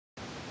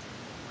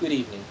Good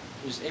evening.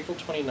 It is April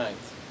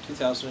 29th,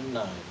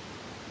 2009.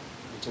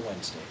 It's a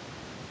Wednesday.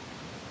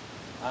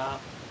 Uh,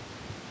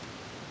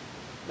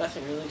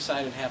 Nothing really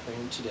exciting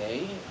happening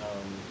today.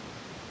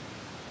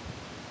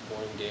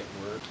 Boring day at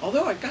work.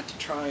 Although I got to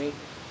try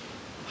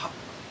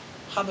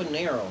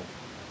habanero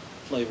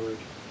flavored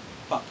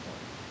popcorn.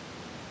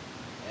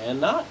 And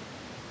not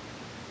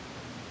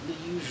the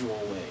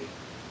usual way.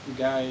 The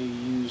guy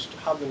used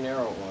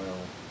habanero oil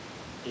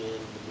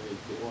in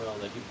the oil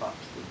that he popped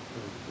the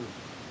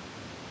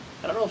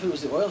I don't know if it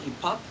was the oil he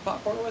popped the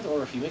popcorn with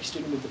or if he mixed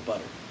it with the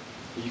butter.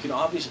 But you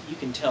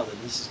can tell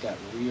that this has got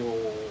real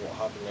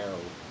habanero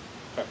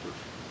pepper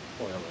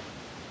oil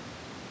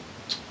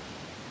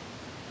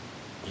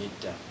in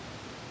it. It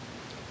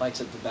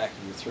lights up the back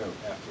of your throat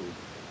after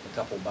a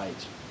couple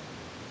bites.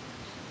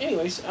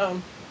 Anyways,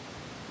 a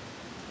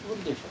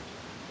little different.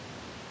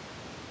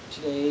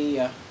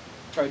 Today,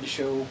 tried to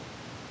show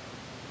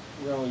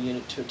rental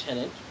unit to a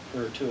tenant,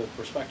 or to a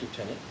prospective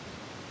tenant.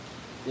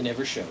 They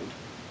never showed.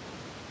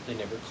 They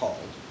never called.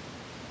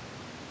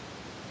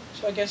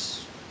 So I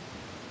guess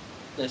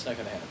that's not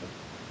going to happen.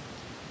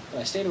 And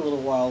I stayed a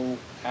little while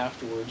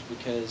afterwards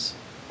because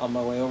on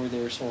my way over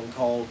there someone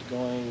called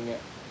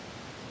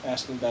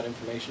asking about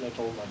information. I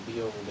told them I'd be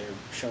over there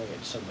showing it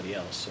to somebody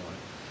else. So I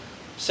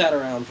sat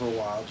around for a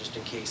while just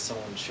in case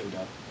someone showed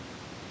up.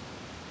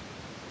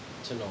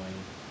 It's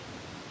annoying.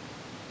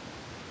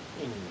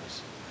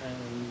 Anyways,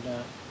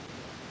 and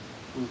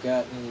we've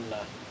gotten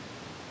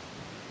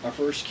our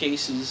first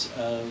cases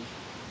of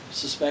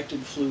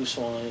suspected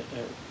swine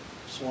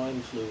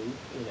flu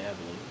in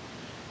Abilene.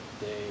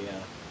 They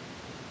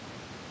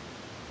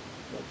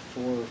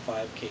 4 or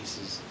 5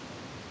 cases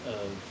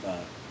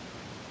of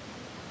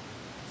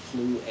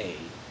flu A,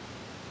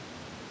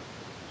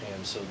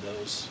 and so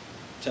those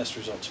test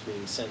results are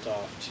being sent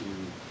off to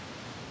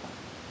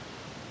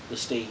the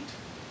state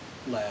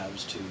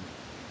labs to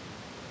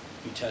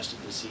be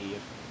tested to see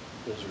if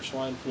those are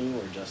swine flu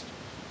or just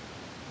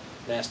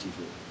nasty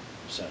flu.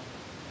 So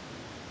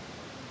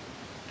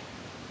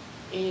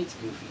it's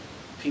goofy.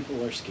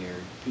 People are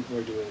scared. People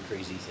are doing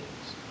crazy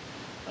things.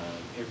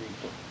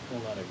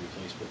 Not every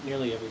place, but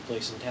nearly every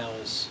place in town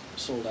is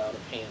sold out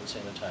of hand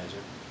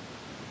sanitizer.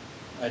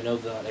 I know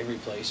not every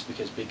place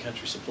because Big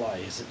Country Supply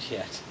isn't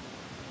yet.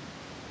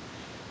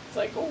 It's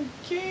like,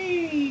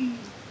 okay.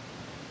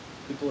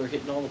 People are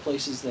hitting all the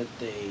places that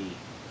they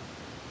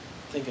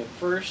think of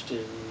first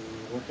and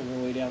working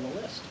their way down the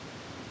list.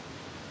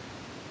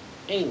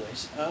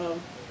 Anyways,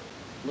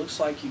 looks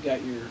like you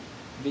got your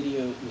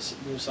video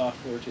new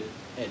software to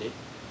edit.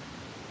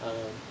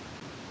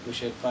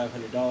 Wish I had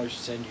 $500 to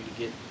send you to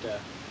get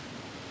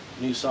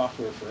new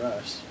software for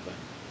us, but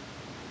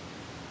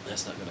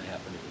that's not going to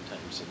happen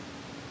anytime soon.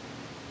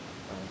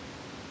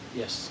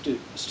 Yes,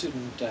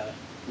 student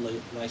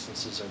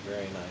licenses are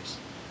very nice.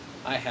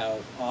 I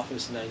have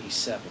Office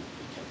 97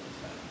 because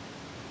of that.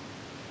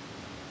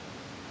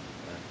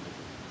 I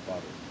never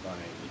bothered buying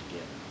it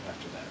again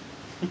after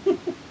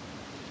that.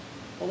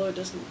 Although it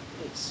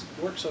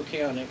works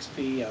okay on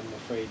XP, I'm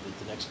afraid that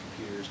the next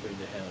computer is going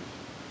to have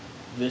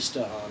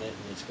Vista on it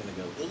and it's going to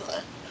go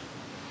ugh.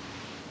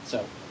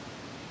 So,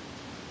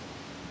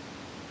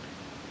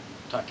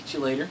 talk to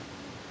you later.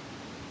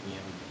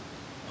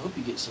 I hope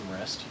you get some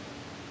rest.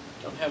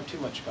 Don't have too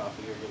much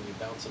coffee or you're going to be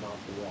bouncing off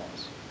the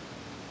walls.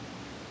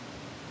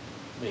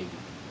 Maybe.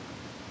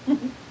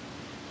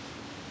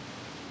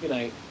 Good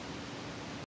night.